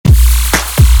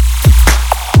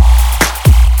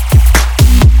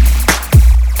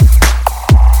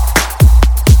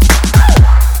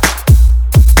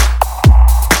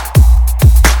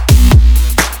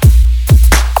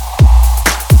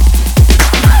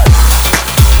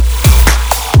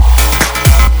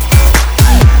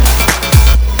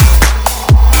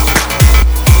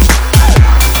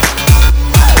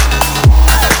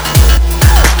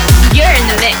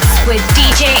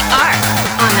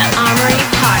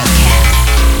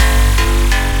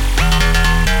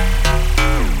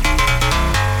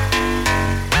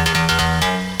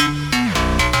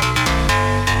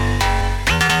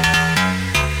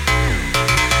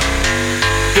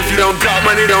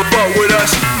money, don't fuck with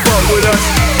us. Fuck with us,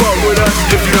 fuck with us.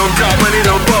 If you don't got money,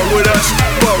 don't fuck with us.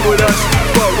 Fuck with us,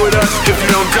 fuck with us. If you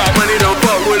don't got money, don't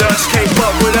fuck with us. Can't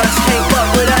fuck with us, can't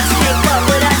fuck with us, can't fuck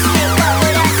with us, can't fuck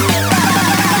with us, can't fuck with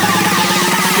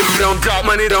us. If you don't got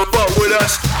money, don't fuck with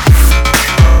us.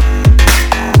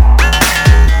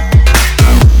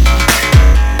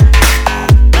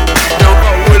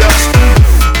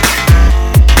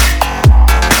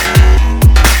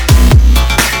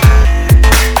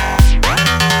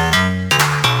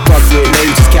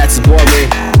 Cats is boring.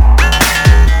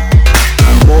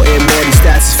 More and more, these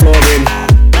stats is flooring.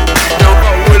 Don't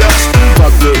fuck with us.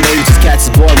 Fuck with majors, cats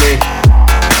is boring.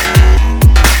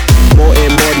 More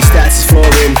and more, these stats is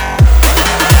flooring.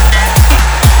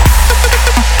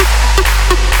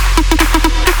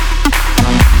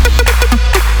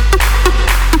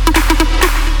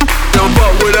 Don't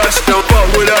fuck with us, don't fuck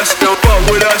with us, don't fuck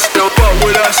with us, don't fuck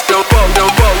with us, don't fuck,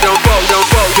 don't fuck, don't fuck, don't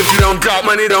fuck. If you don't got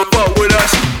money, don't fuck with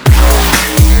us.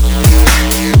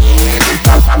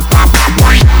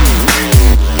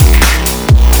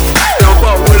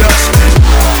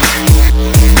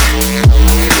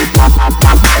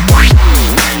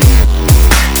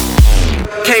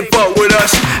 Don't fuck with us. Can't fuck with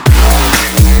us.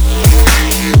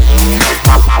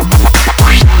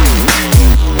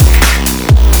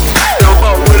 Don't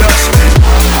fuck with us.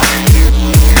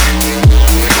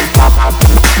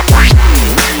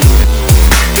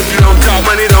 If you don't got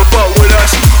money, don't fuck with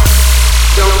us.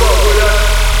 Don't fuck with us.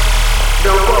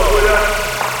 Don't fuck with us.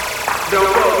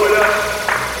 Don't fuck with us.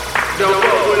 Don't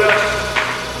fuck with us. Don't fuck with us. Don't fuck with us.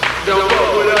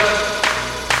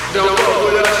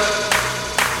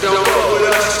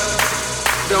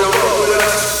 Don't fuck with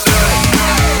us. Don't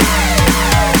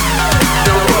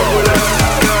fuck with us. Don't fuck with us.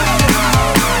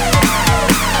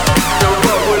 Don't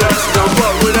fuck with us. Don't fuck with us. Don't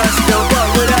fuck with us. Don't fuck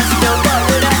with us. Don't fuck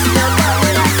with us.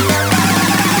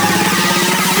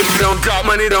 If you don't got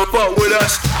money, don't fuck with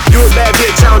us. You a bad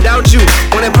bitch, I don't doubt you.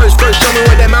 When that purse first, show me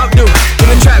what that mouth do. In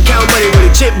the trap, count money with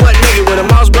a chip butt nigga with a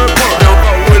Mossberg pump. Don't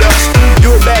fuck with us.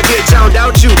 You a bad bitch, I don't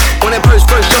doubt you. When that purse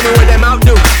first, show me what that mouth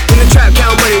do. In the trap,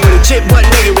 count money with a chip butt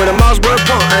nigga with a Mossberg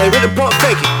pump. I ain't with the pump,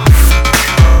 fake it.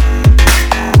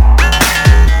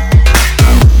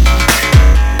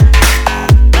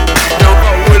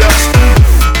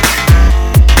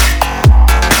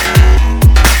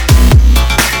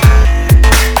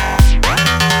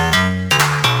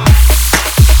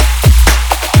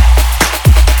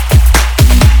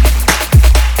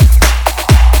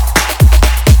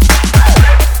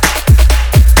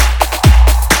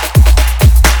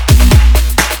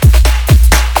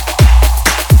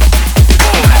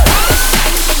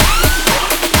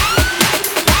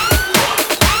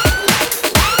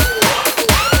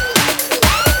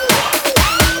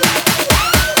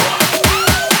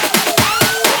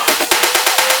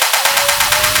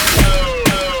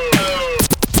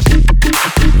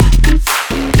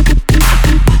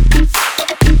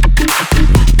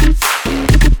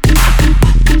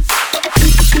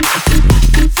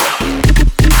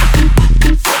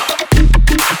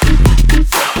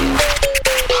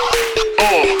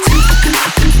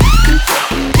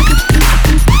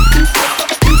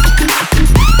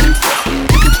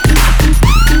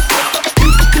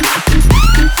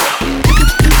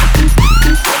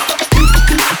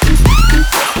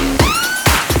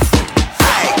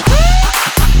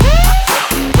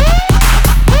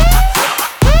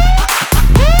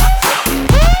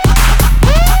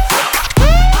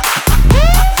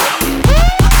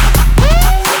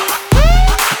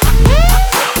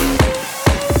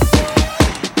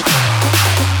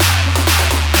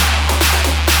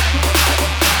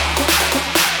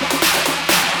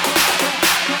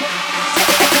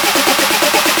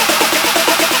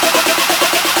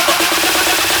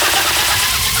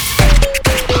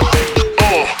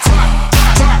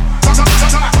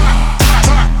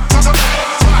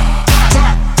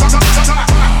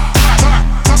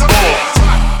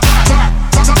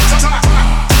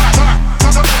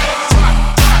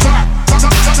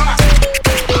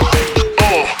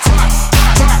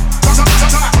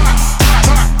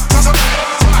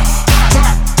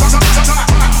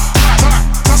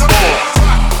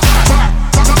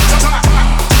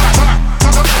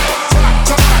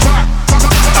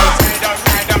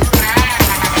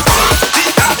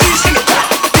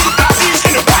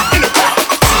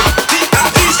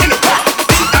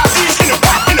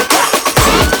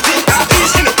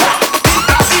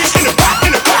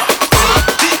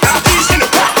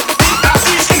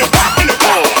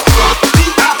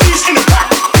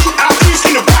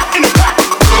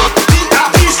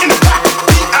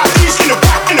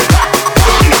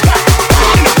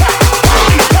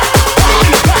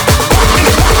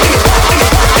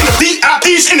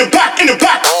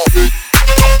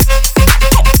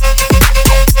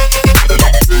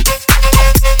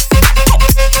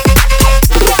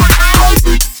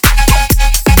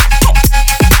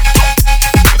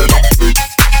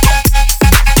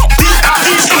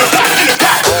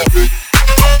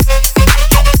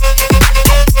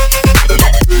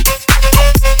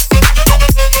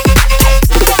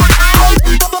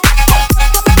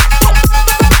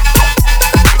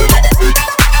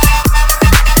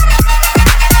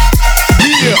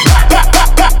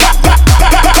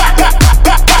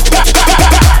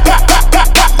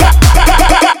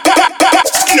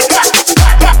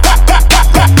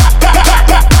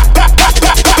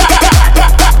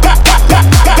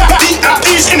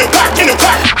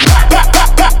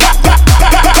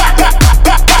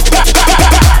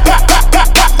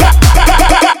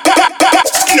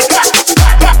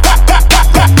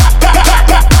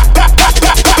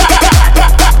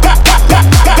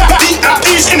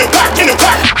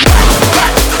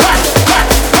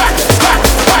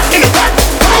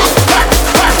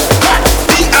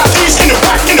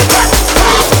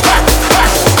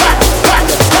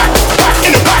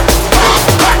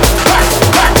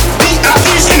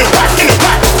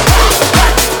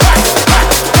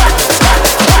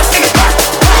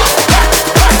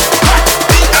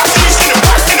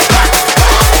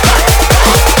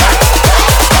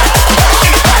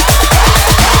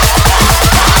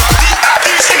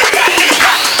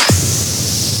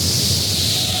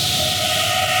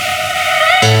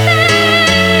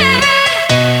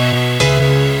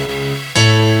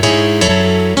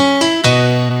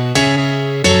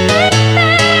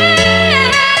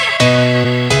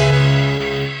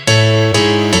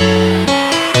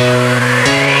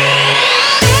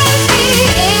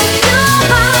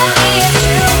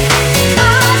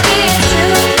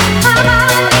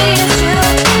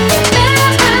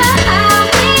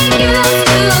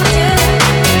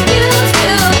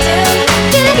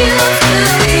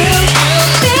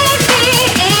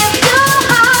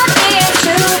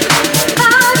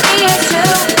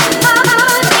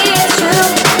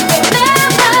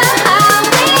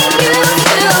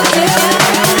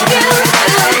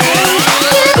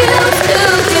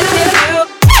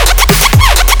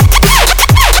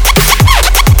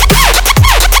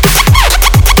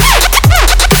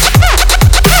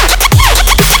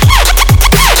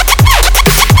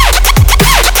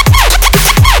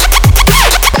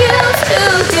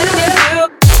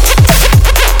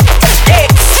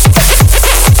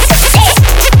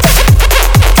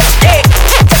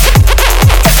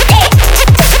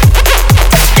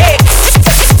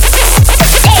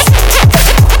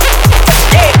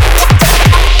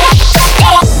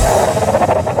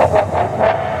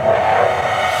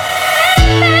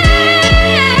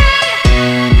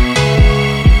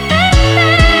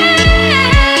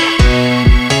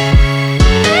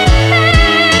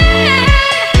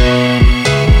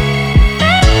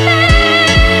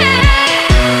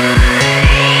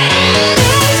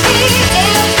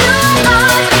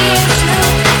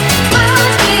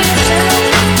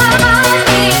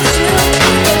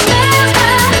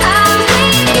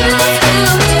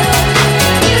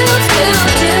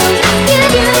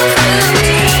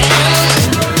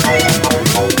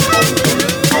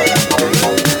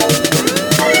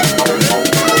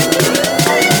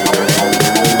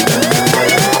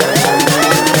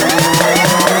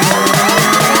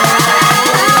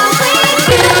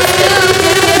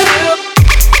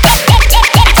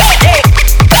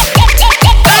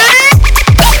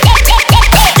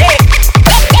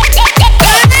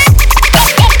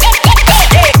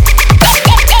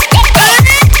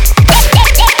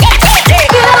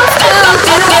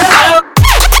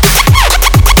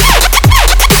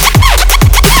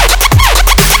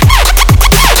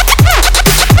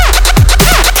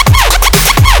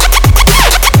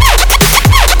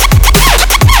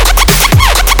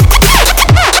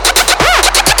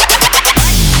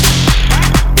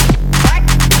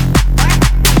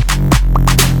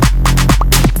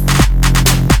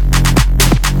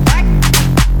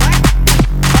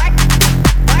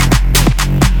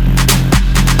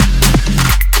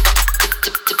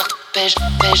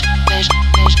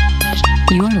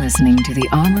 You're listening to the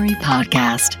Armory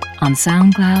Podcast on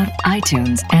SoundCloud,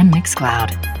 iTunes, and Mixcloud.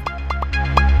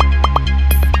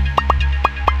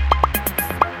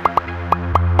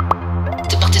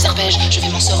 De par tes arpèges, je vais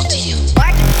m'en sortir.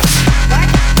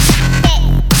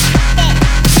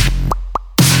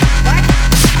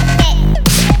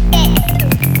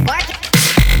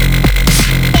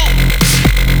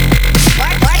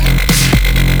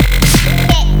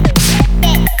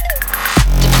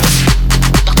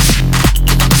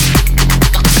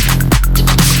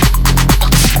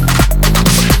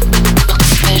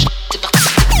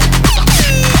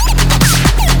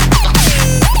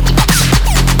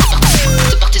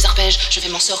 Je vais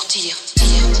m'en sortir.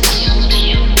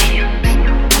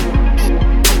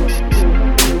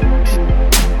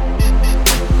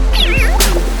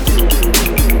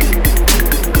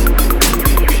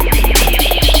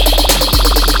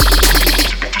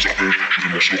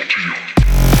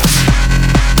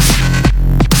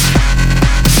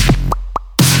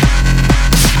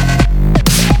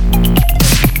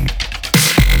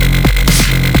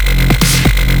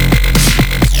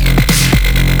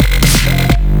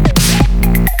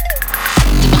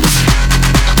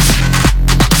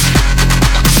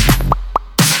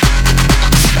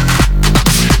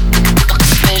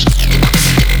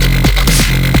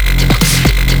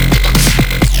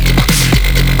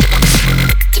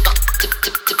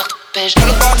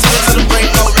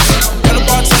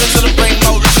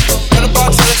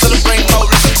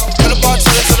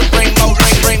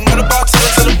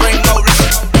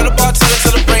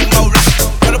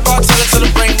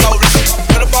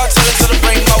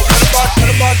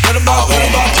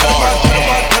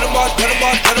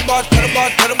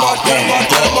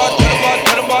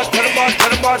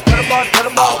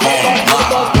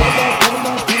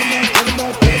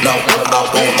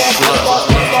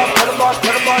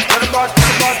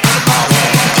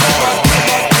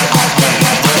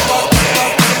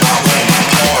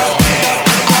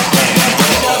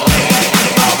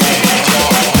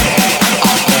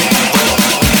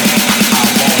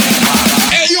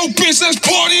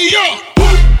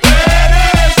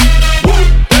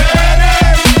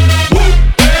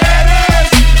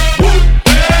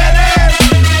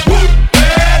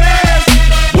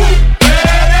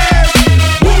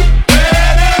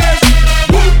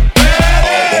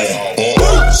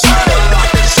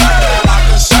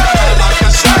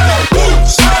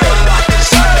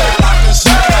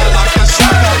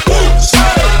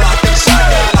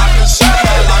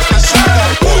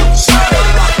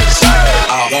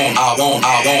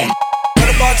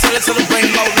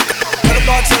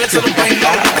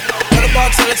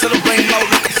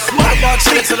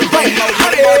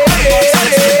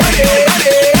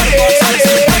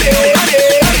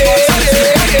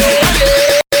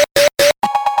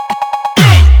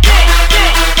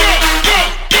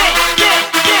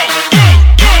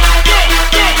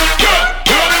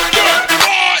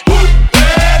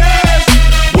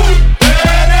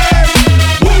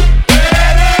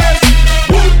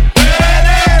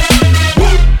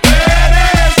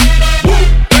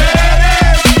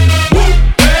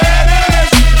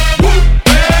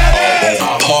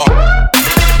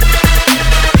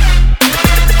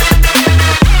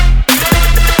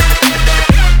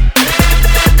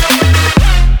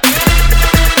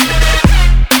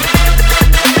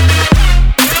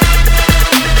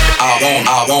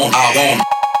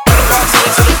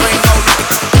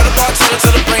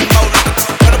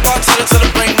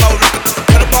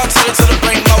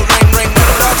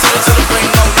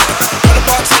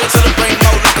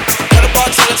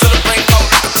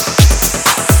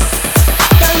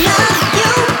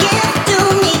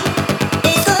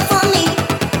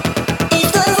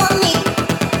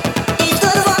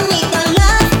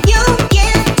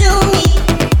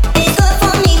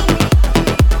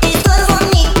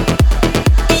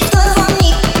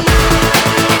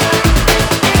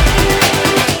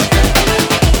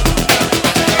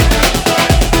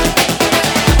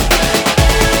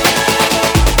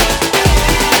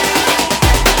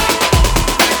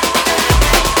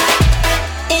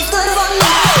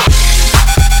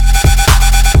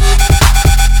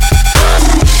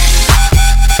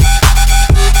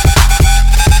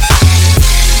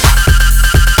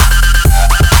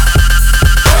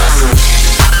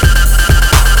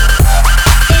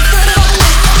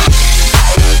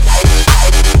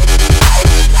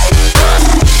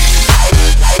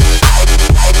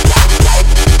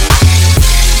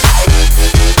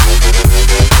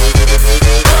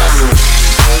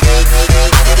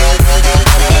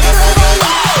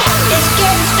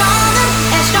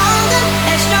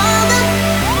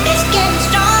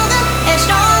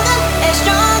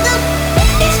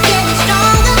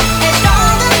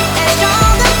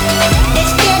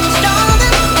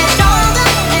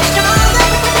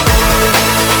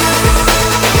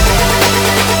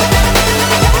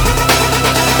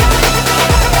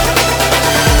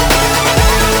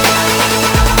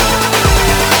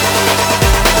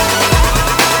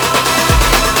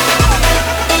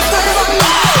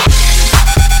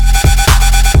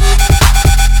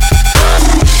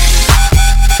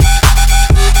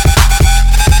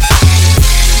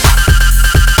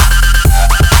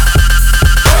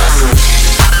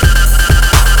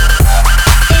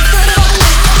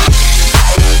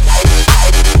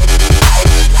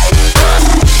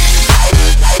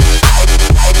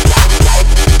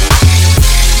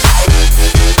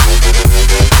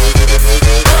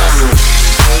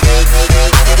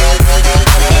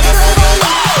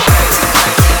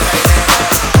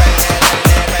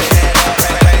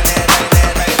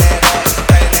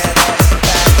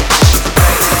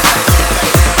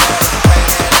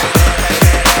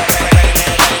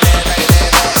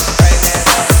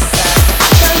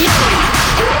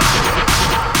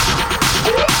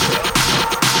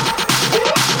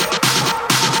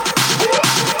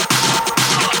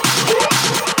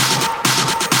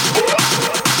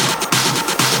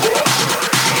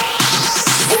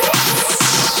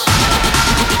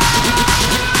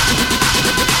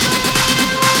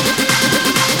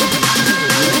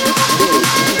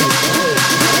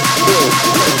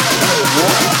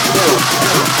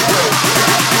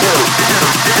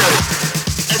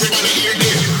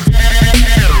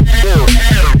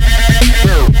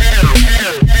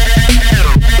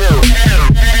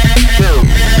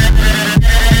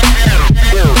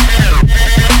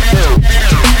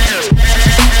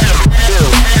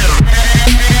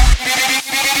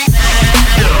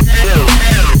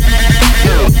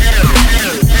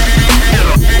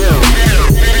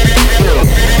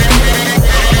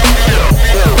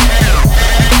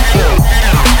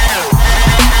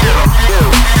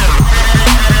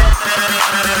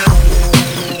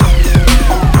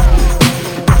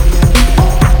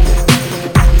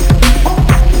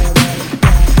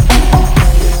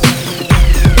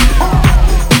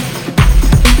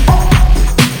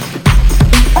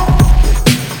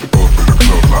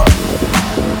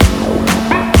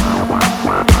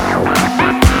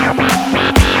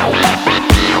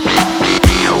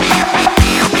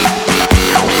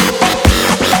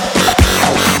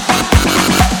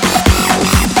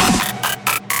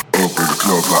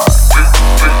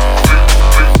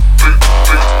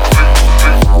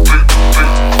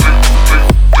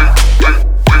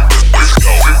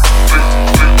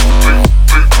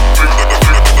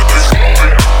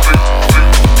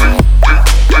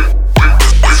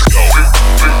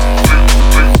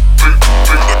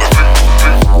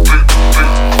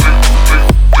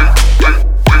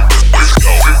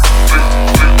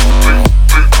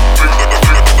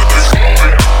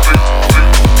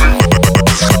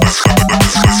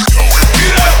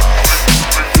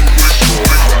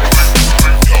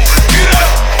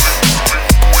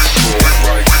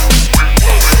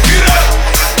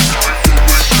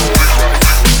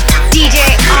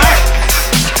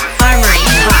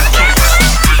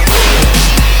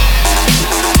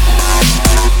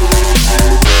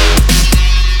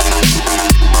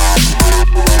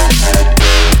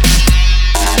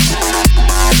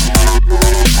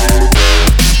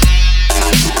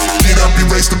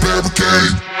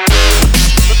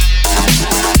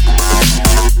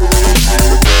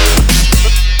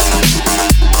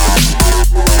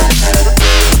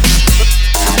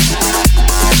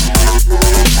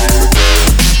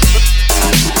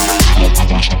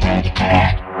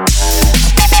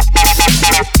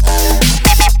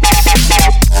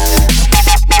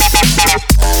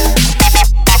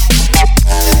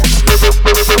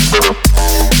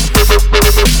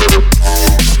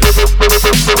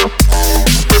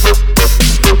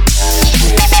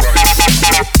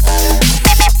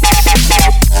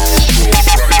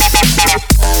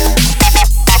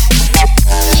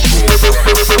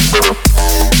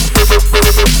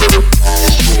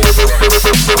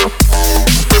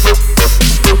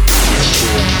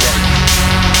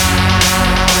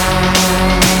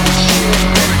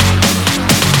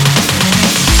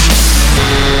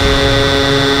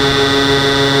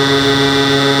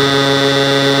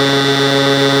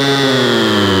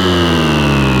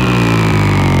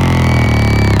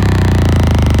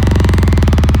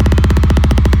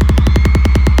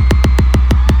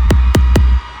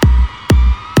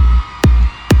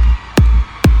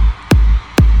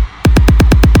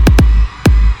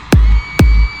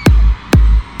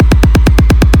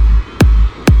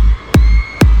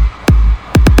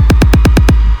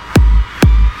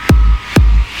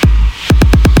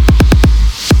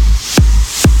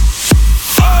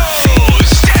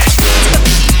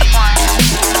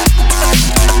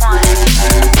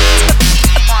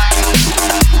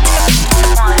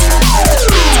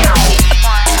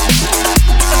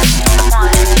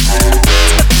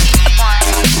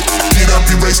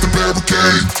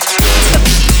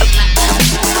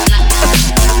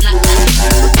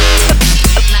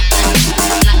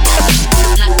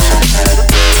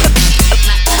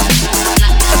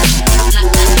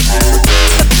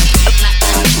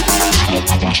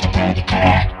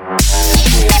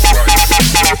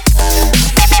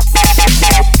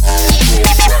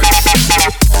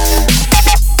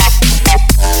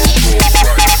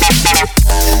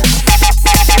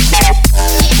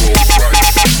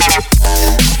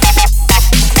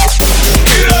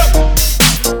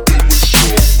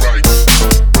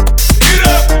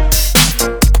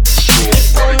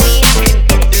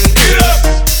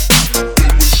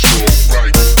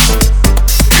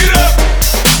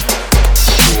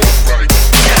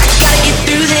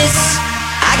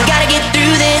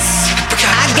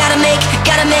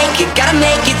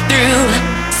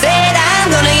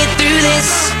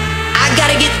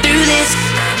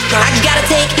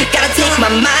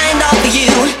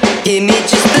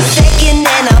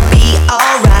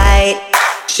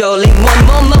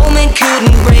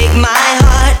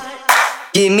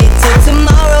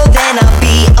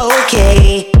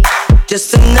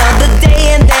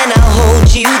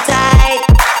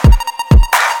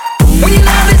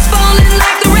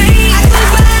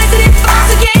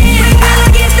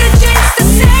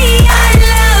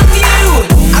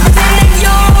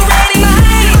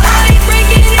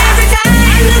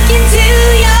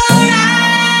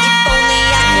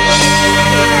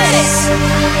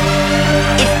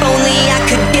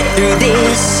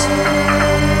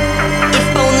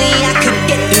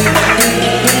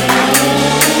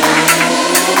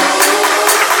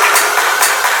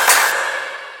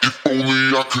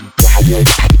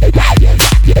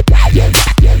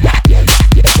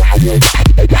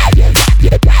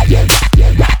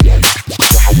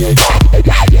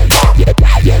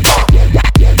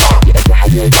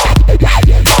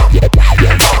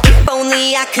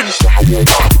 Only I could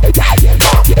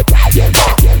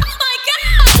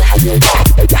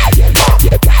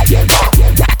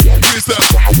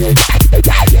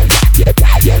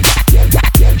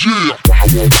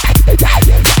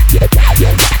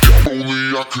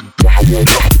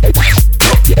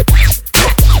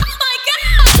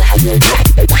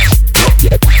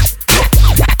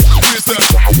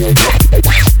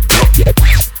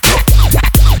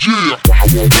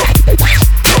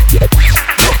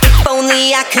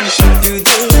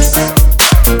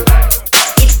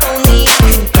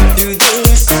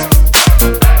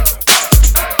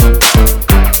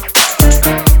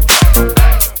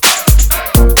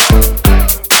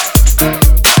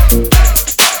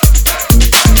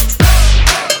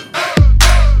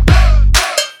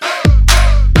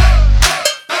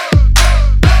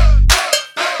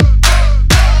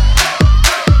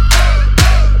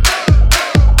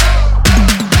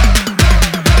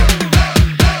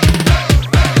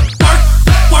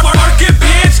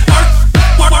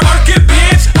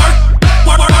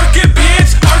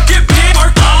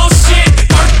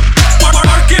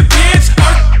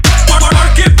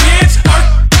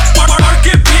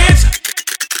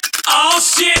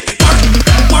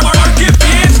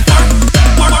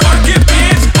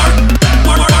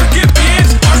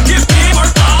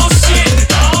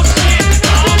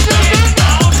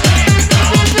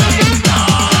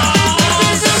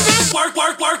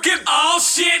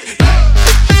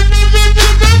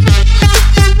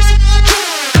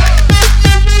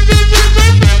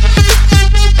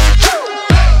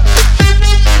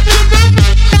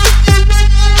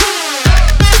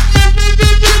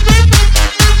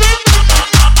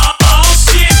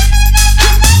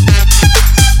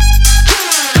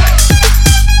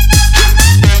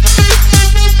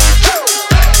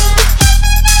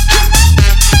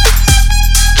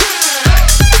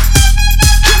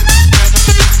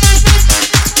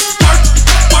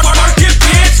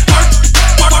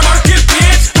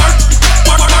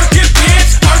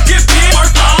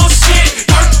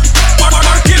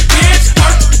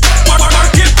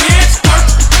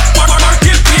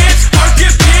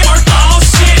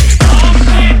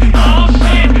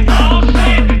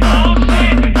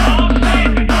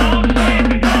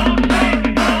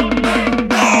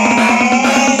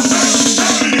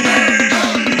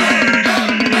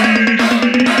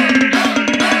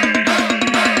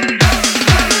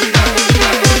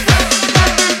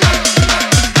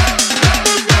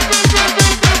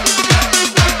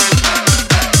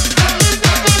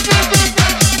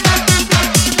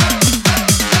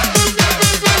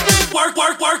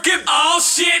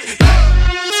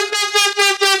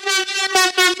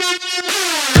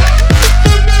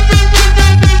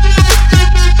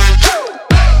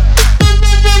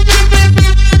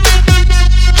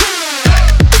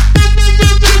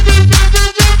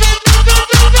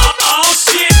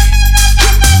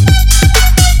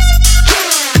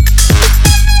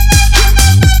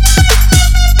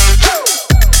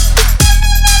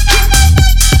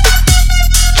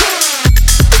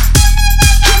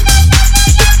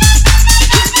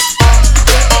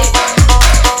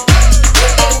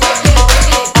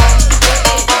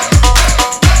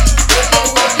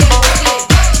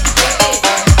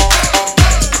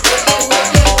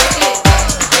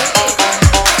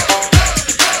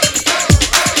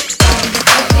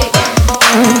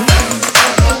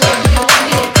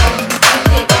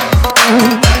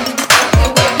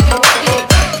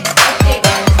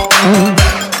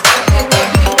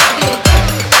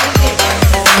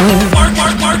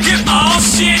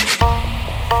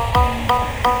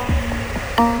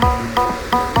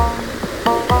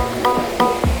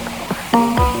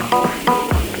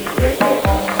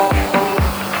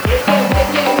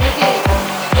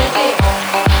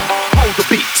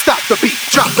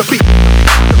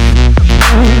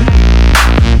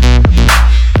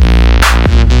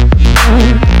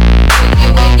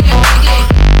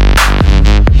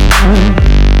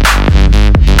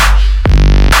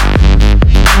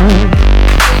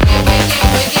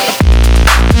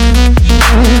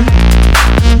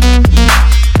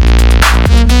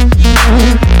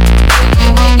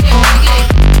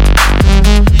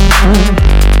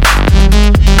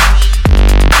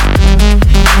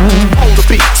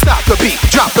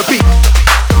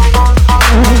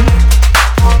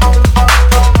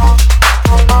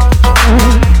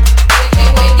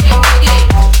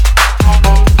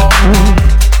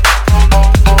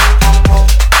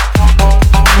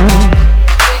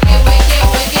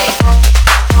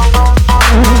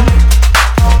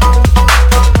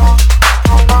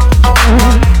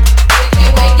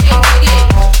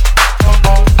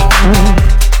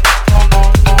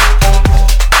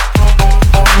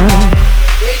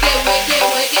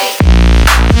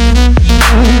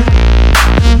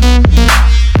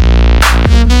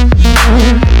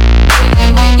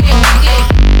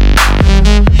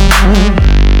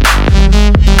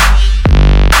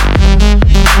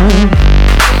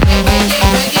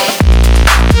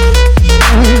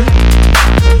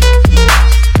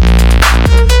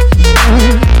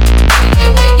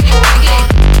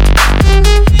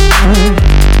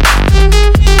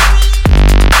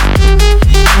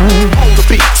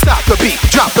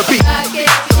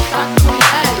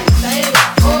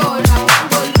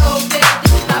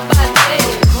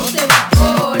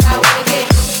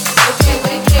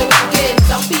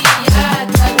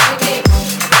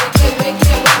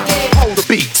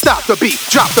the beat,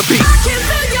 drop the beat. I can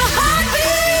feel your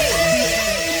heartbeat.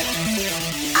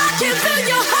 I can feel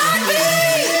your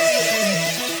heartbeat.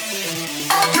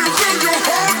 I can feel your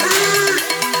heartbeat.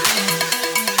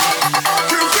 I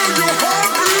can feel your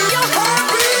heartbeat. Your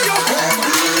heartbeat, your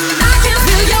heartbeat. I can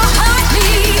feel your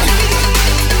heartbeat.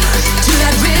 To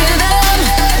that rhythm,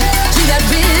 to that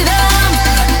rhythm.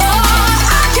 Oh,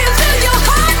 I can feel your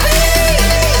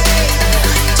heartbeat.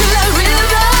 To that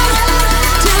rhythm,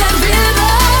 to that rhythm.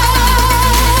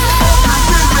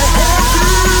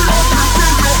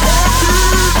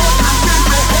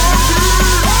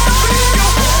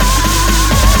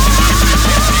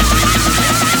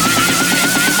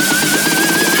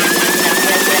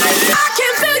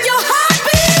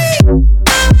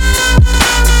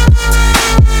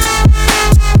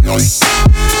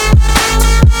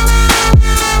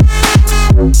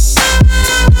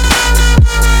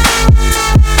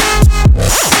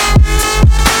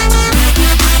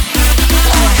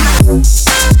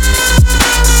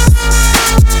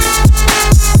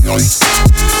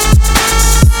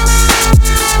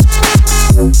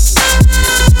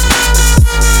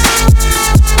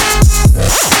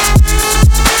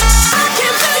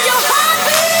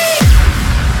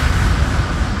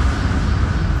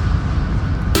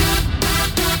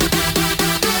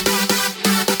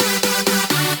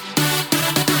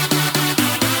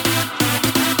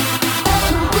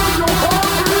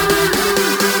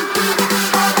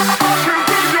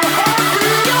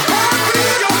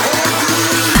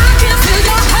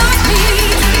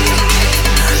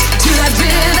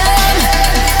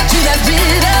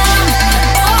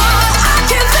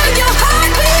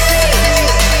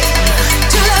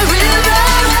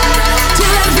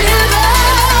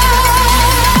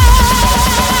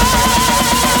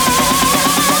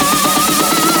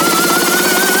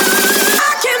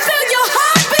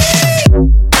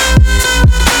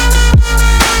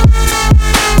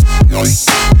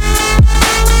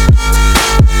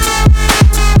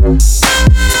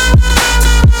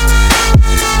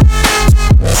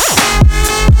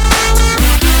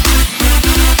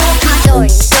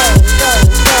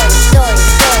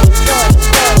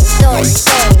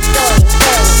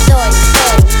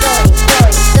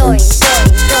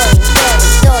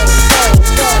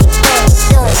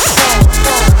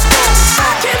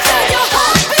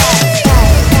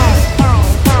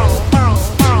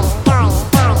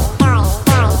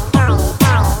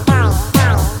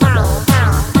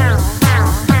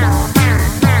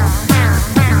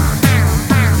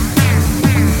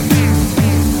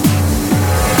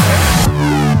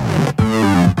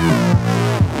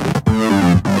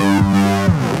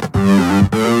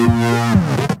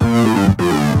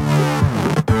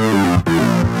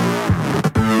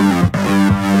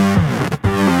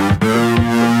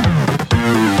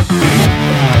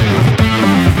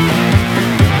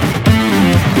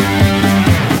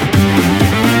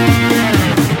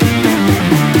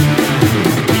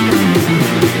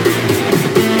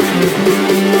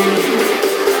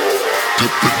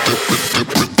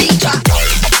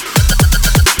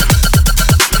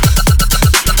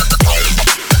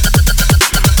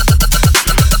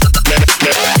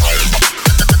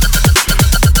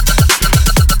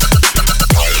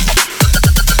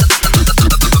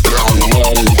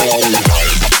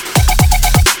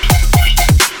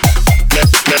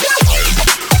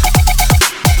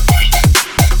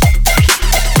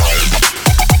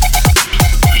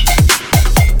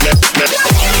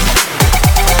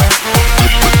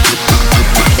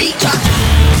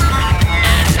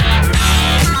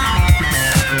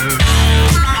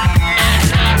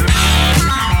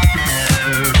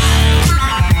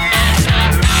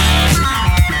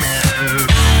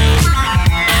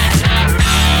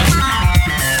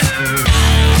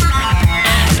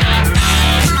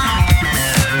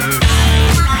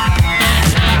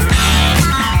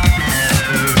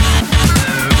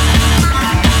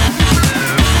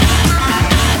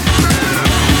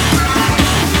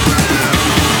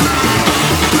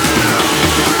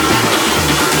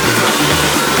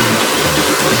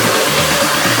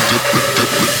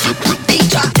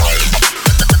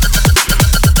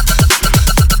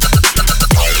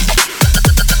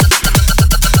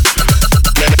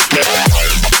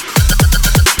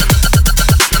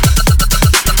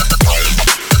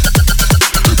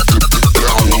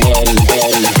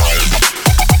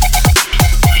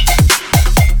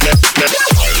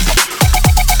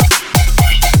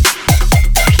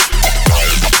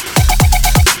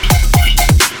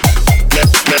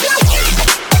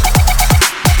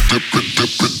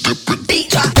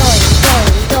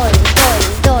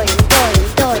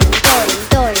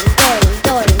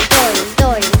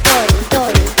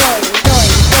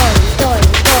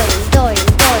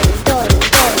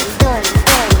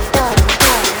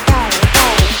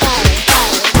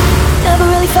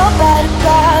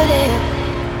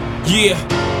 Yeah.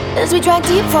 As we drank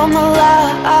deep from the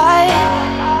light,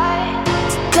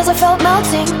 'cause I felt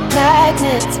melting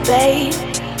magnets, babe.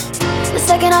 The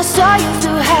second I saw you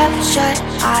through half-shut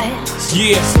eyes.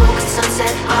 Yeah. Smoke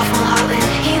sunset off Mulholland.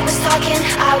 He was talking,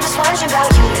 I was wondering about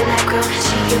you and that girl.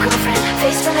 She your girlfriend,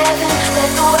 face from heaven. Let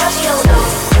the world she don't know.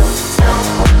 No,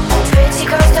 pretty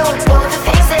girls don't know the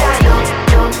things that I know.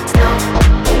 No.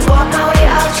 Walk my way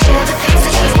out, share the things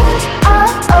that you won't.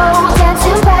 Oh,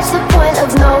 dancing past the point of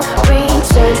no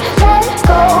return. Let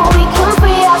go, we can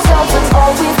free ourselves of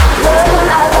all we've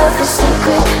learned. I love the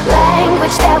secret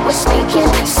language that we're speaking.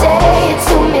 Say it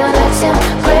to me, let's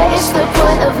embrace the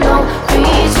point of no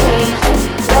return.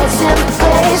 Let's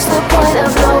embrace the point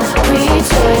of no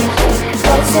return.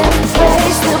 Let's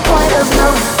embrace the point of no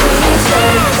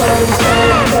return.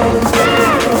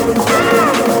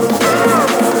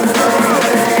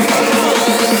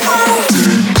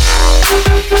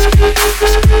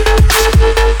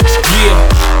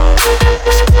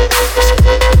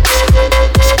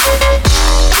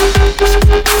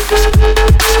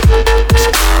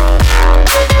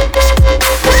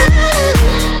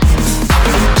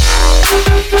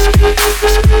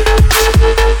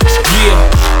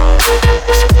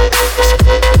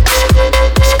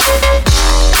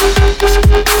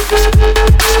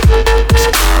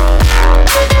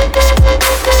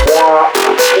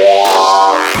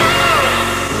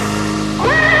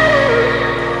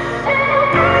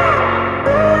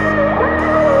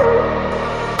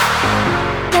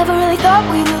 Never really thought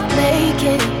we would make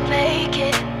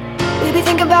it. We'd be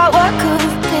thinking about what could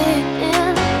have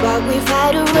been, but we've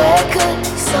had a record,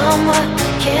 someone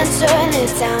can't turn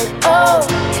it down. Oh,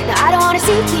 now I don't wanna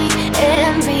see the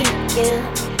end begin.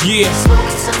 Yeah.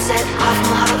 Smoking sunset off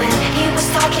Mulholland. He was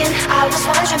talking, I was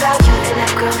wondering about you and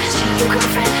that girl. She your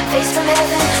girlfriend, face from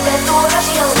heaven. Let the world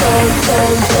she don't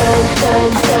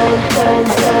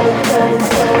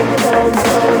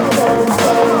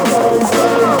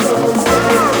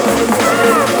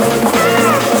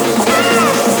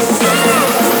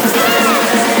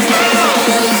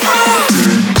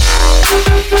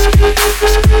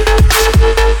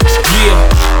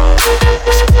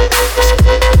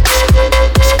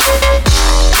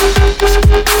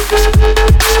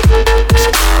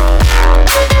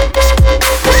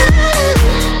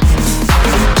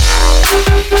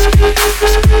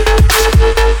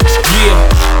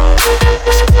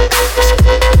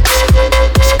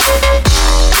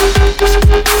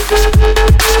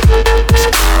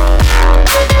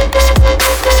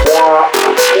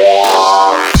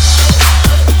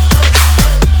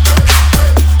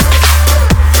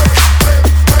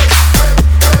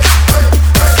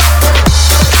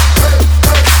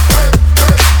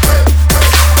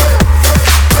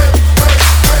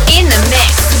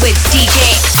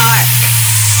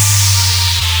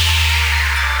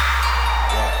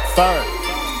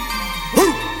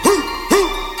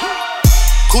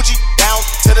Coochie down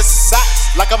to the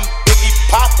socks like I'm Biggie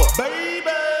Popper. Baby.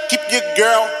 Keep your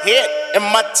girl head in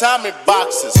my Tommy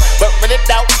boxes. But rent it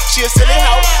out, she a silly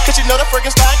hoe. Cause she know the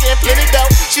freaking style getting plenty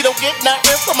dough. She don't get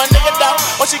nothing from my nigga though.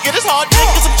 All she get is hard dick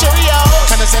and some Cheerios.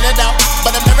 Tryna send it out,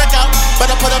 but I'm never out.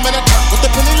 But I put them in a trunk with the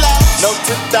penny low. No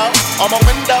tint out on my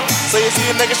window. So you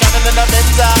see a nigga shining in the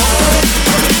Benz out.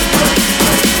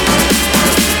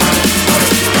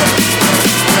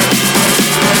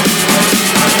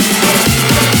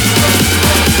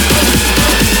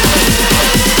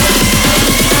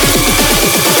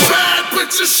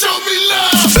 Just show me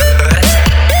love.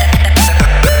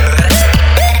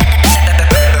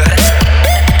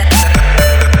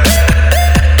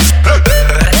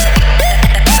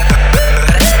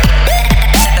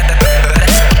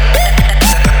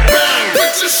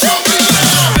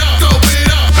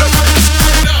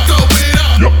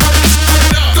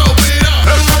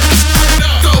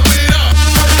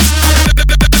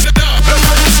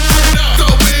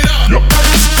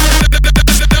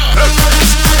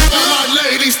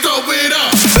 Throw it up.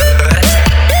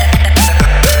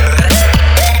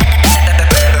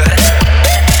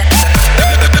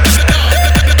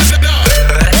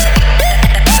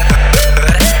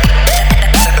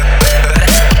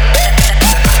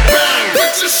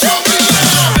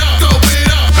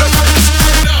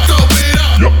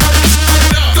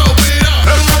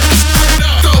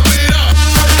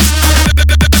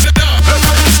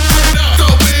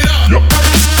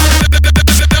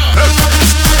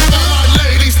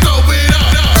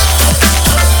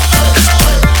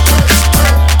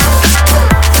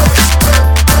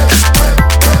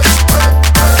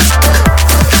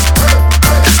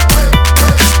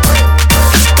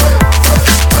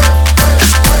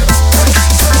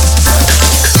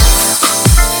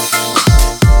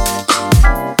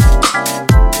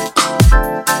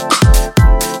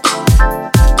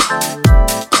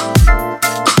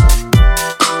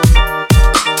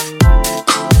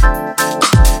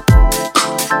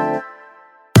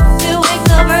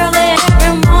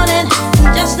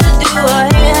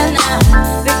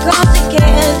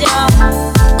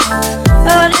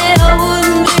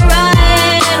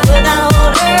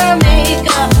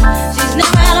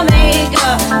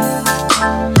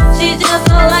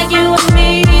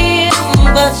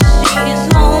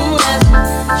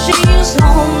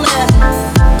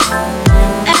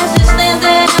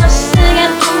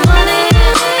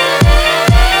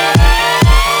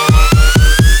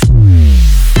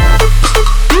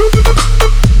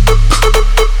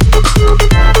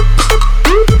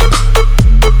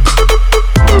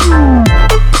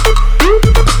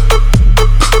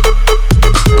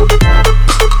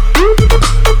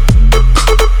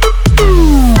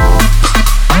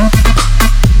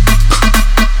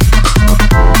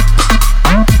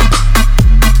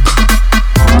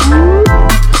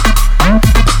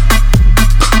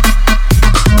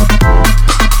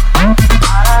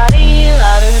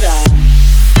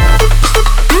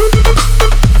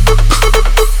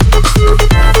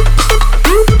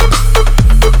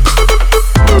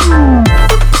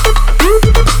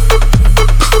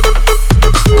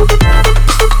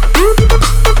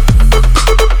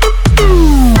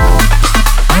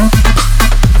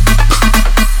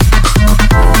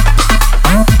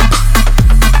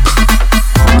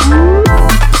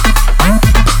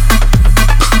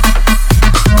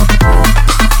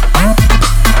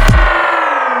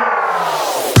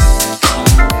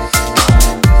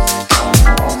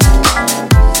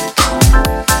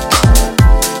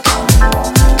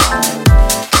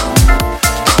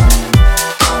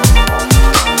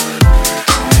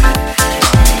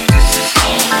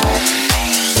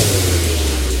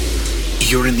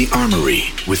 the Armory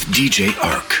with DJ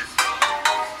Ark.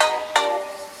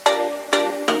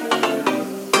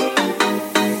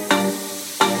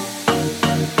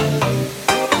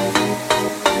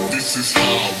 This is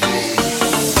how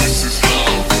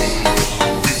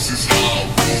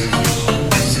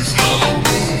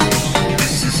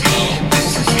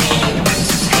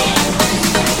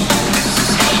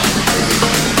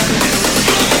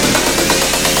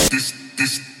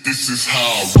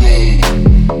I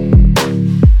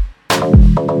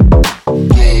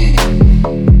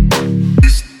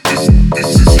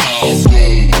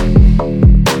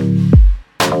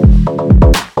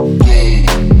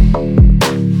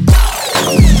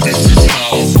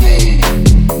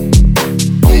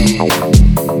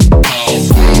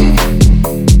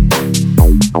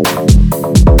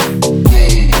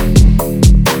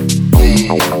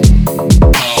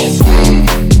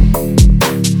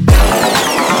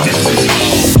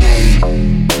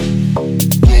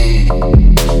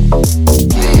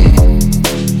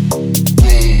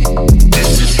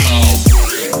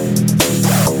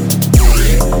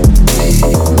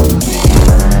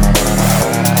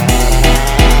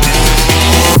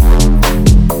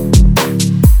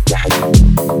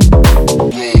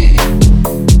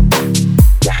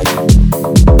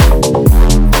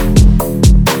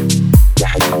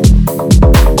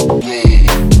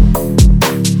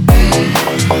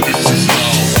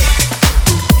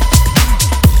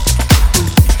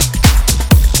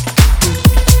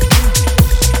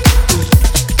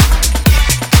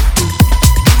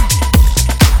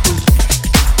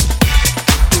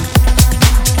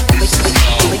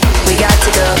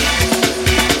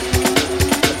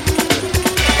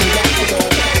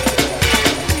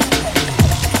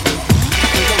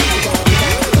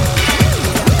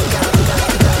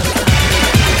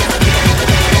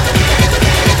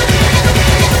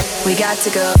to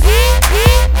go.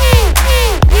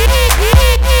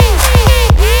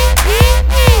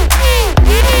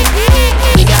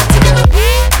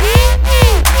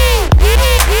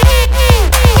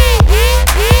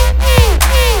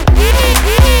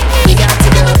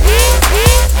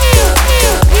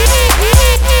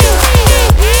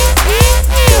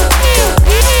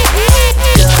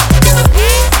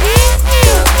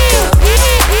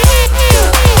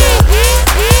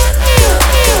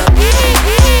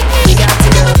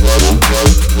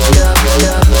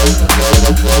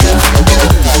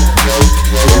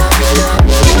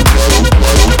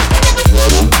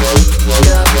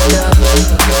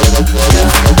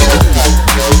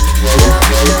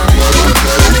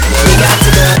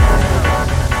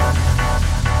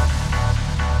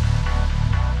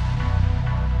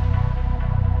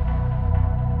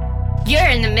 You're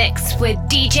in the mix with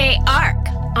DJ Ark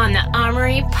on the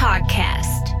Armory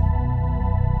Podcast.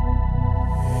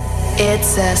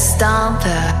 It's a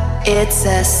stomper, it's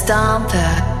a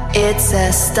stomper, it's a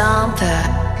stomper,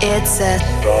 it's a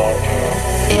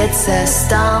stomper, it's a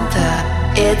stomper,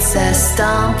 it's a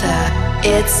stomper,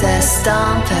 it's a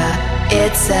stomper,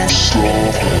 it's a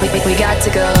stomper. We got to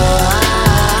go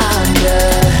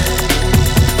under,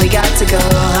 we got to go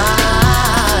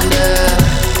under.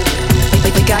 We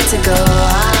got to go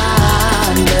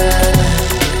under.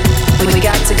 We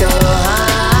got to go under.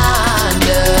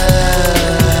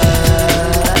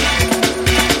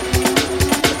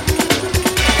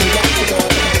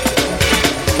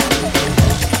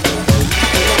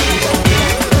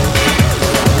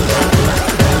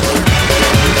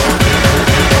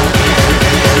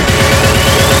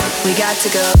 We got to go. We got to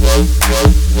go.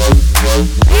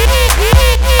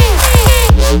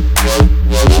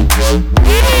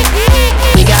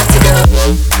 We got to go. We got to go. We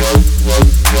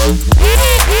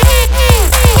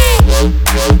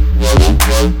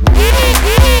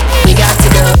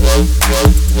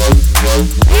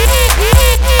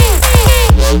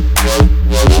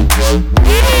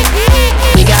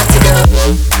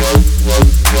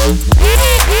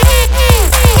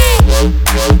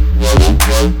got to go.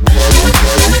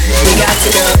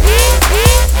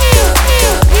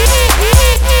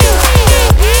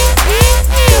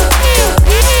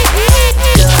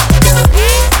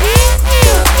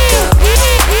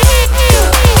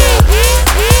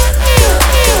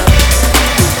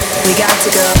 We got to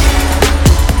go.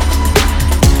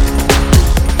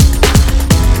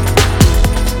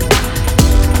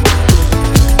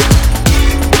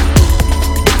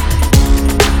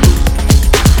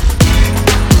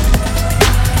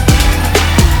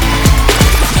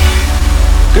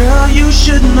 Girl, you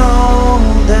should know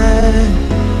that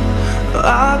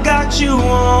I got you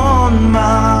on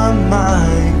my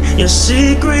mind, your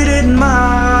secret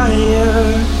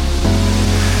admirer.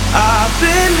 I've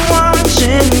been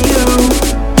watching you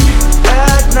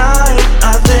at night.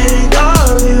 I think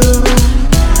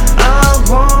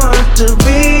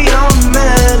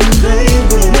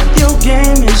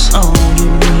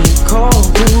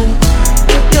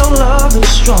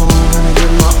strong when I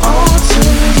give my all to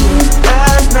you.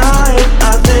 At night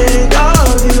I think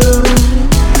of you.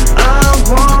 I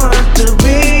want to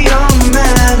be your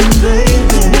man,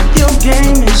 baby. If your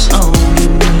game is on,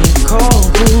 give me a call,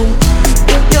 boo.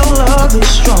 If your love is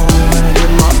strong when I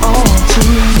give my all to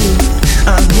you.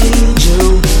 I need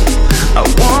you, I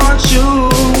want you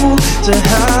to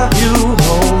have you,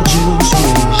 hold you,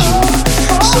 squeeze you.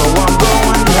 So I'm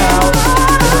going out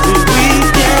every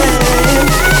weekend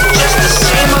just to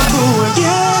see my boo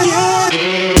again.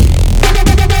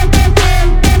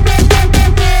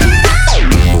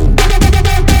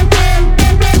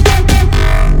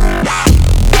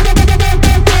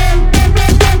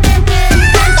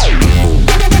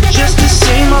 Just to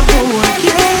see my boo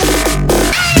again.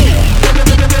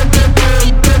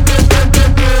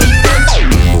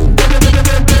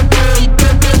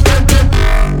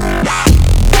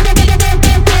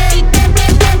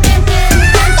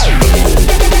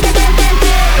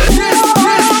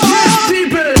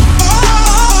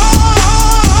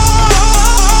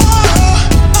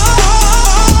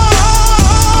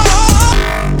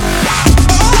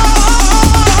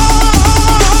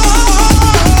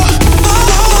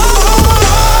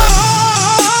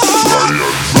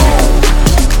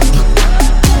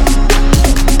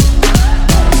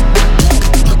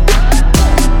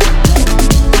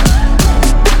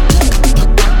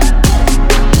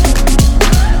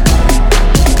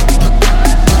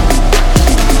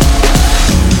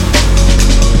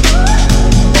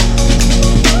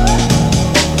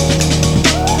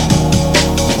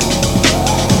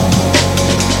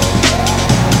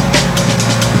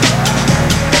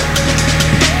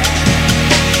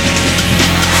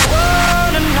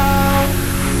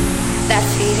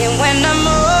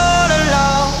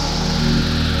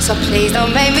 So please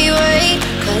don't make me wait,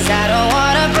 'cause I don't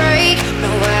wanna break, no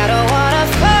I don't wanna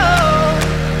fall.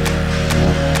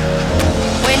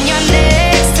 When you're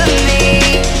next to me,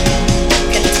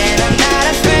 content I'm not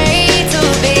afraid to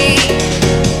be.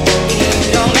 You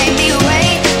don't make me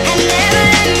wait, and never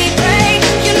let me break,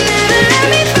 you never let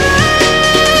me fall.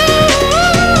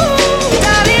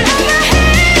 Darling, hold my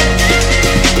hand,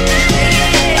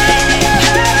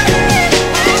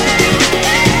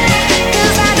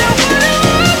 cause I don't wanna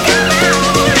walk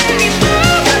around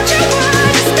anymore, but you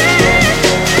understand,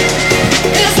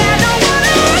 cause I don't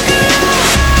wanna walk around.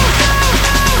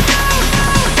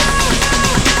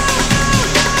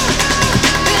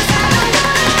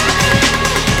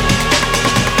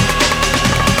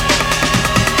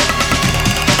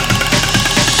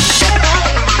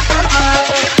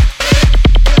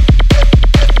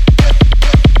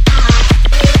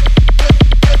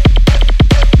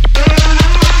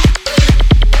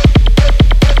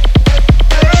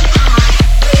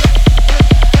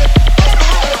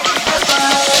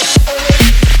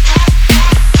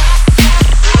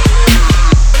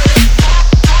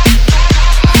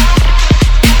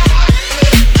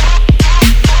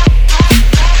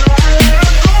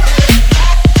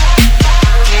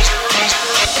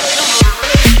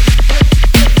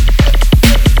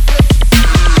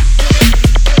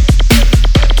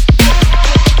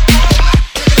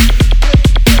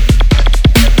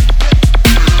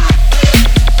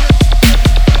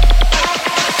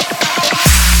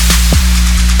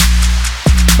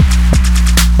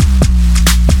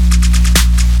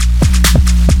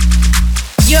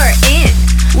 You're in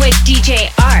with DJ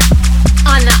Ark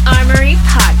on the Armory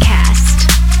Podcast.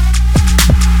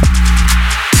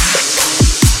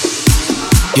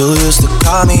 You used to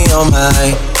call me on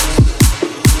my.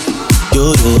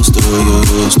 You used to.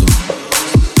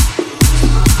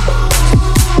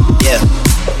 Yeah.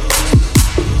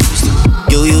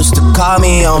 You used to call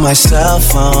me on my cell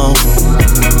phone.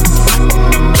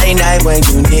 Late night when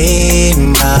you need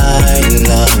my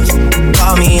love.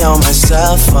 Call me on my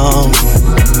cell phone.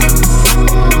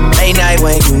 Late night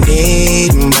when you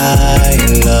need my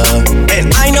love.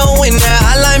 And I know when that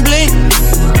hotline blink,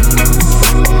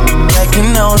 that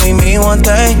can only mean one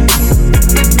thing.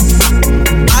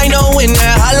 I know when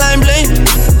that hotline blink,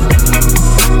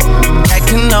 that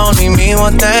can only mean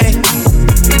one thing.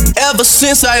 Ever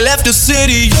since I left the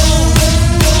city,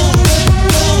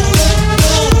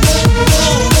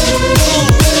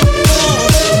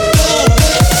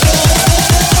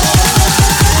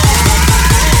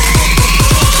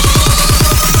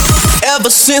 ever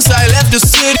since I left the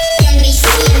city.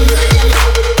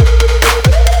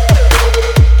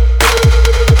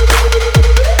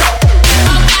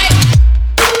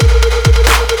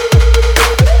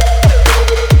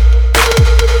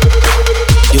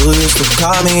 You used to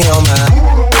call me on my.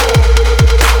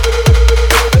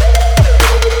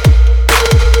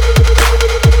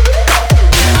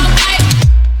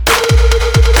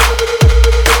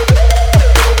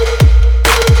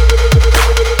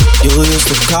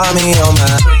 call me on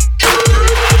my.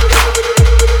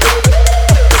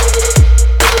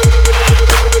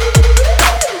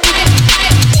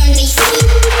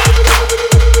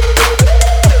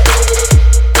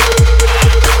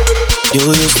 You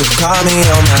used to call me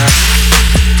on my.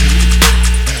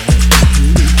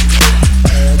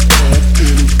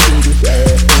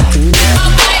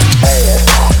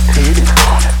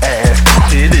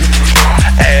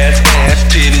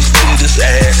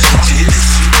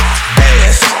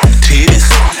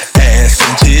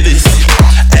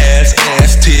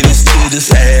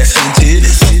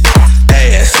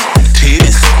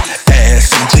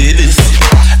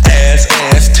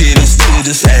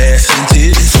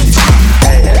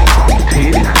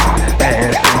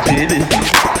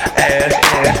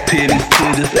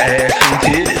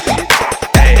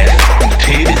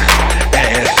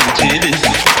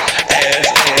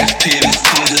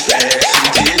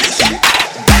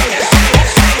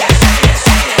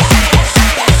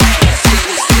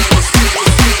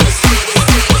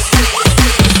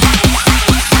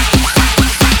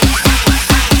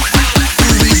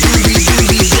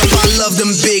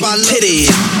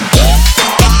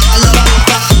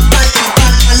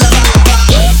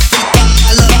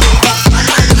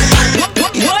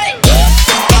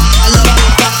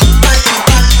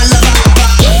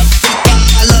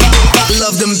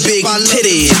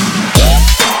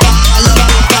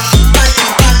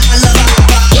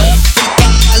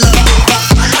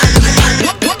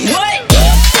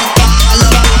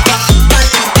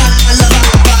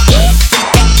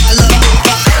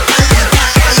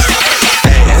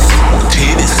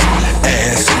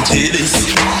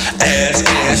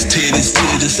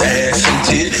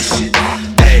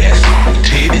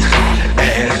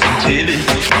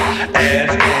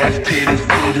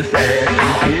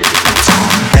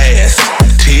 Ass,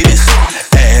 titties,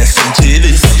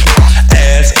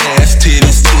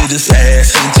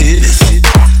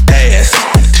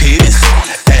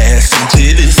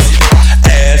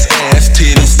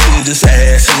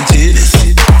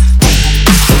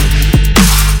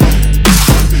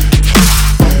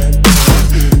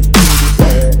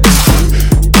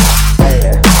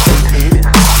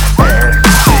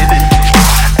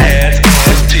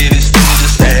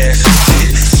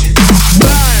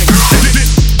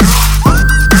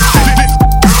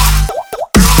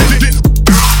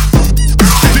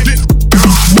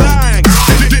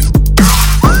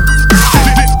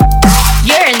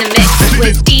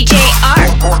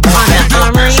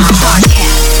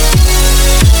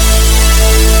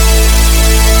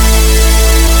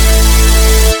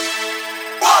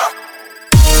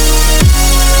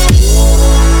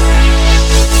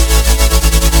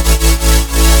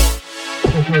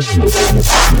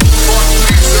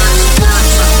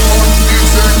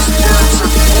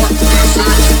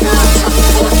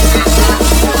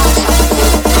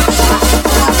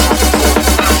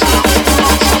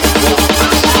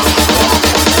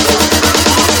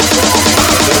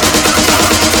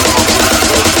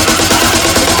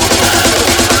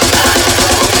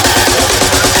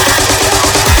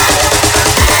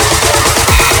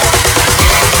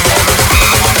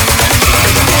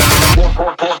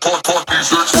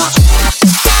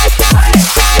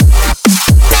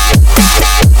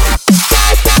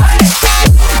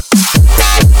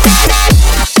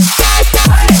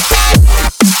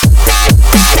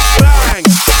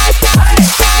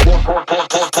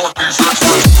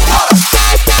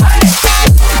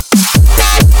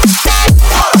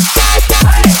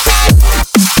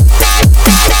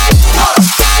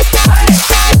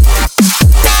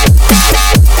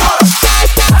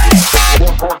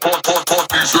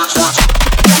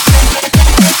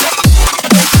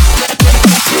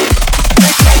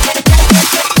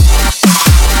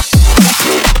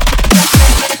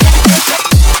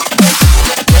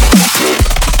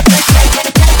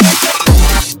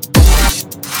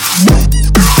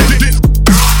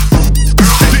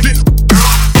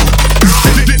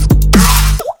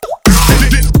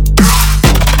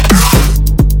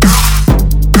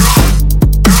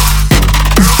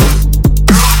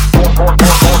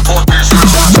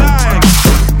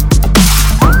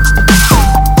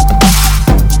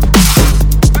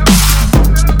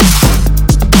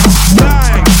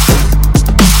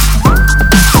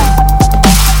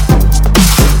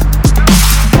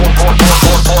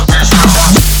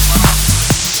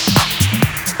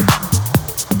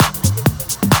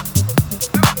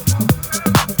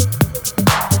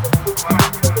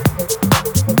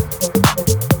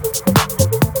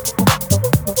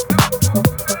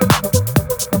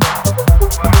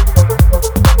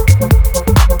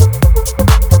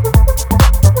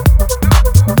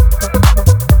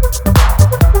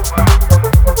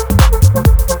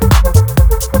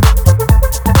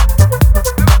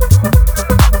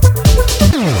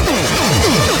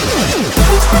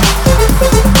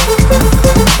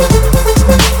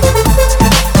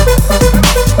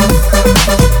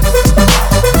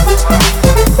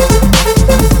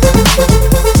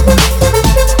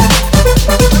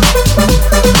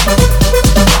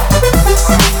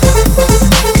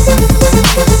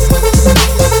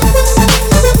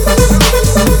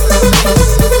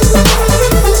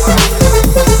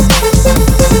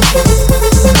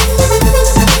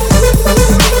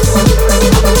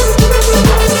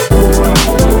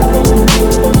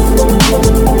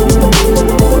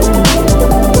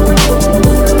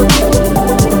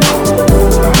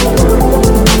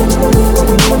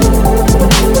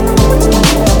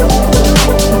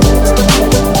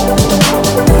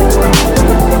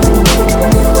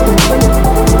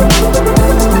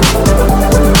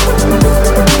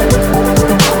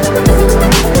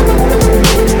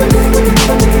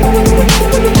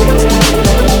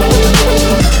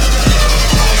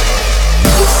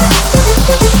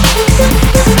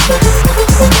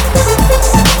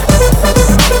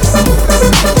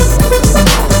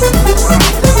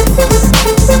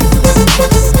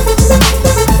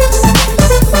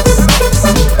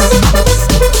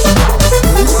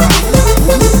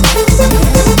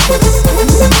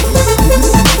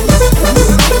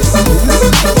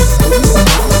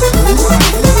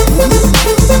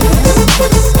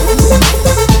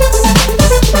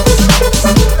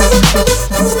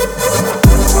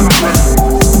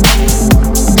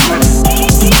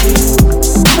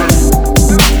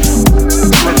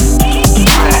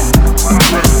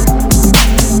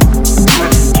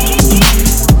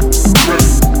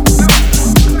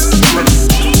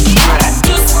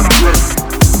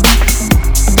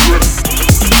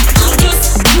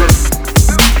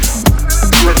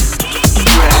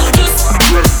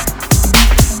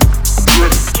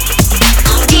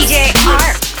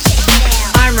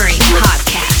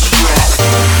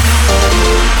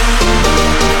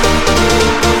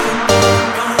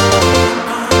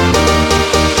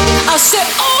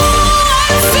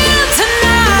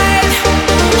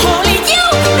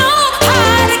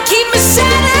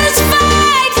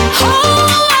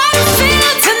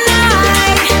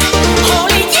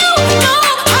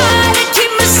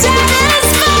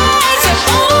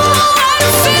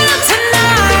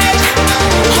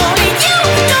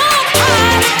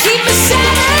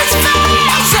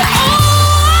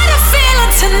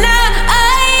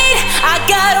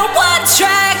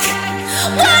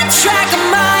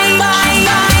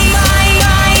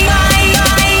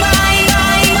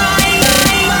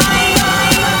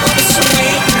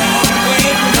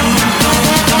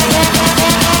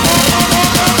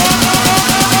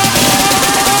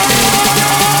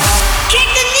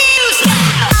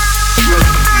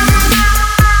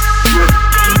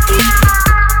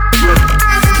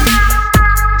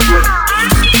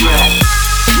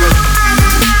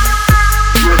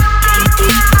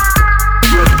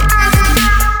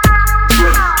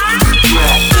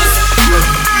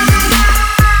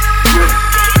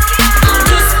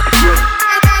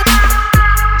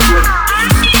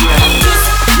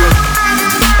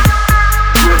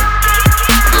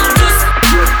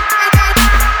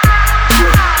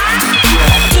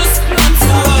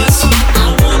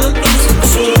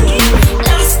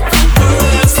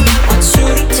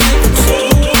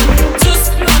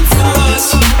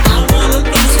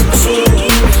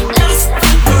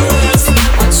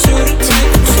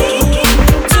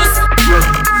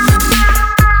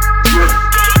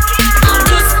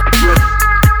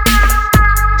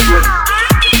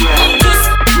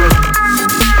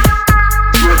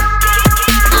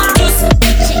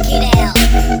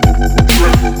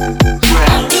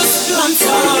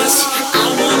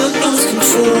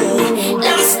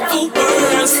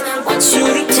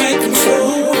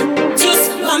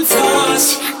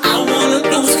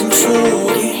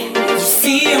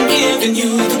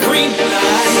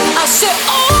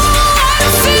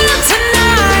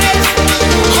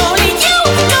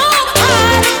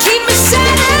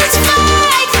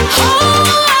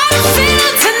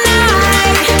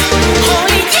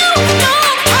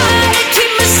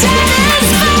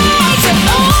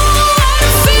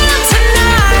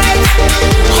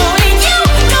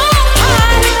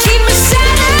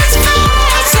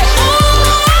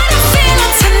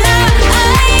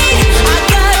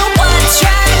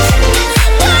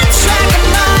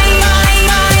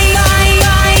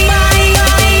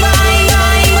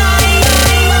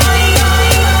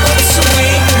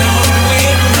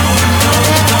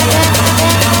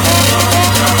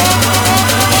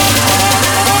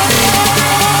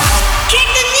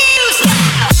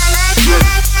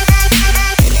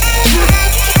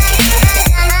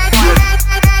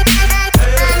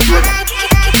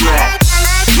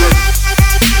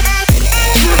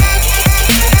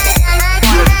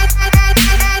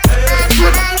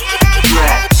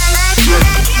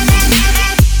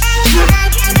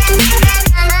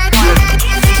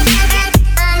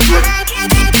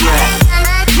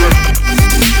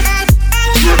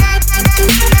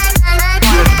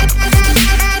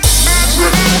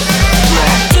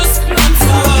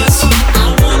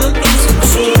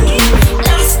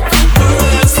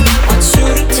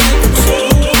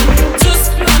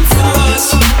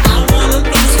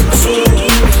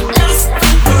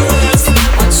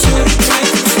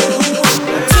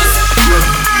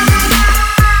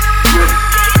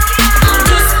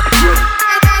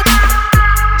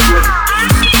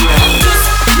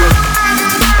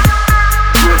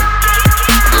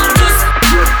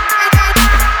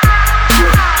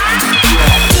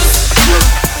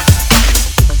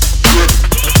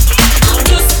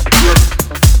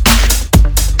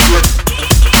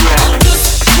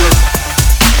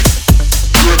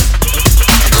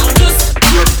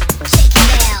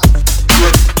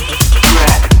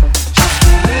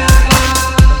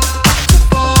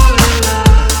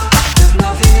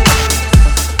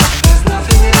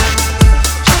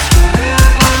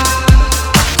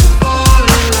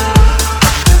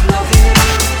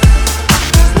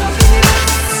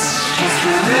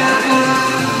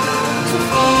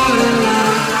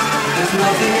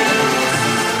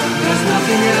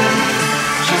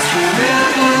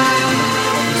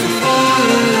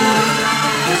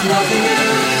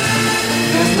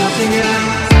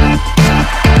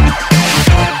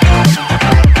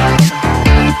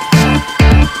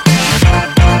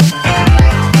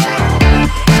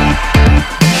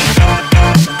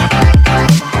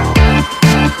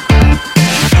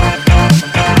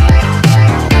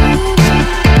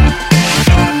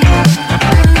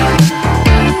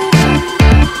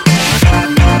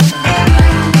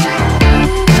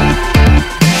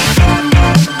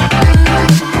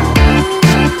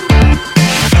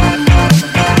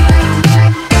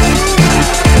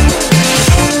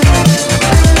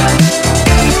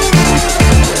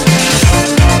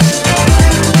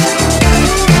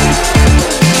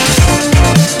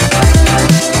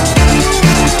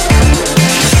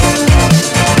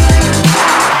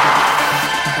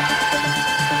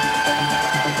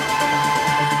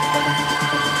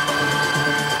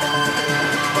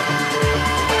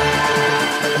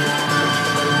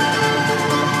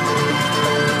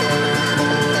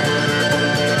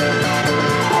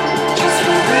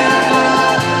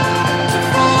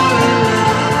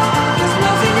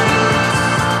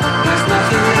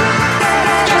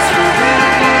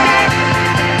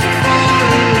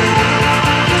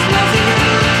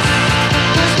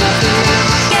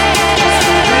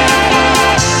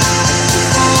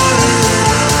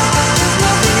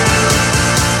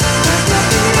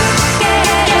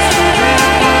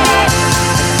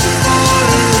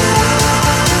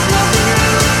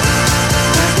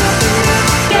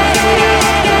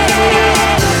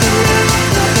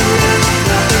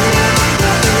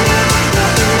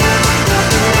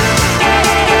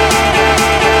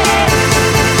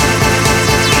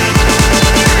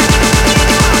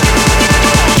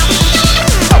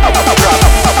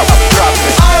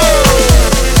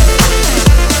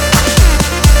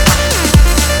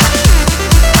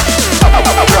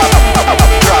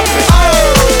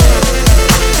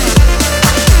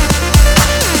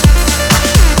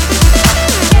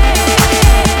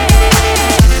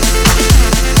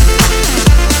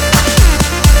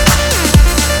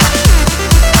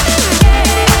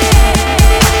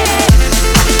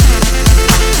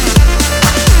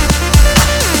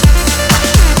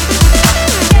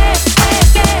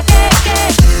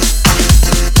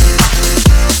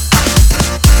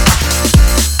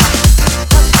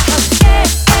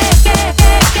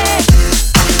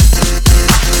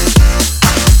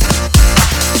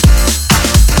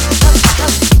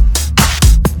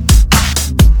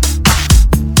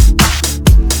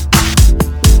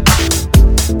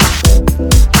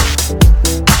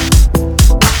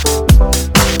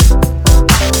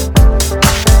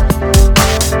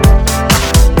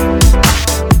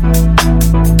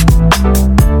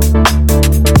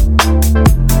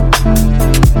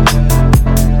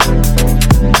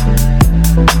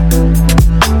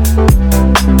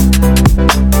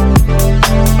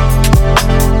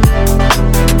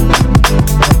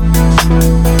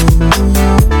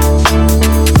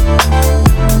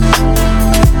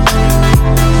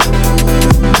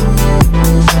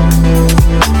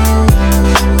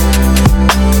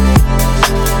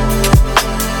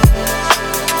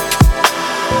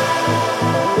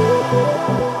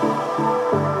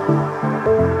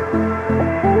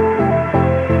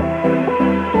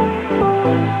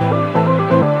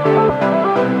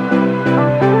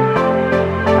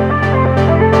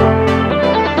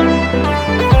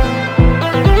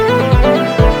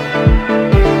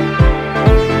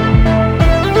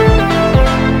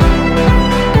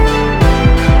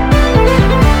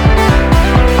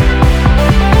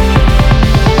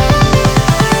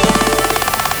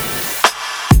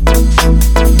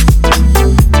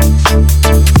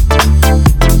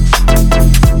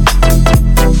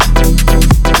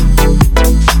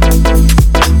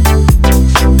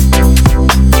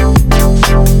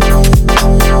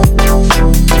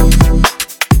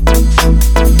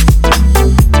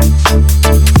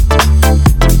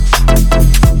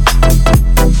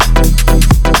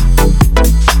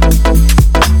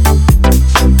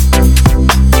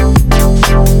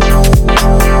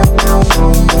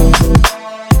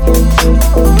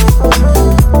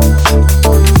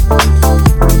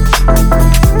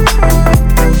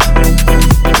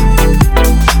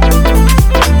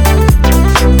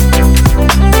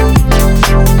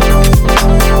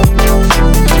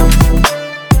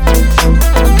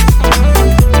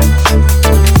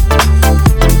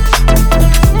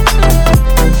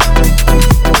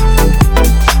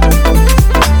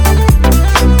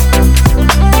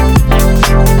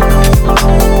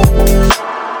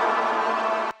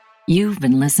 You've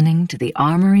been listening to the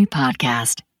Armory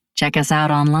Podcast. Check us out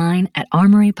online at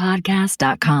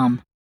armorypodcast.com.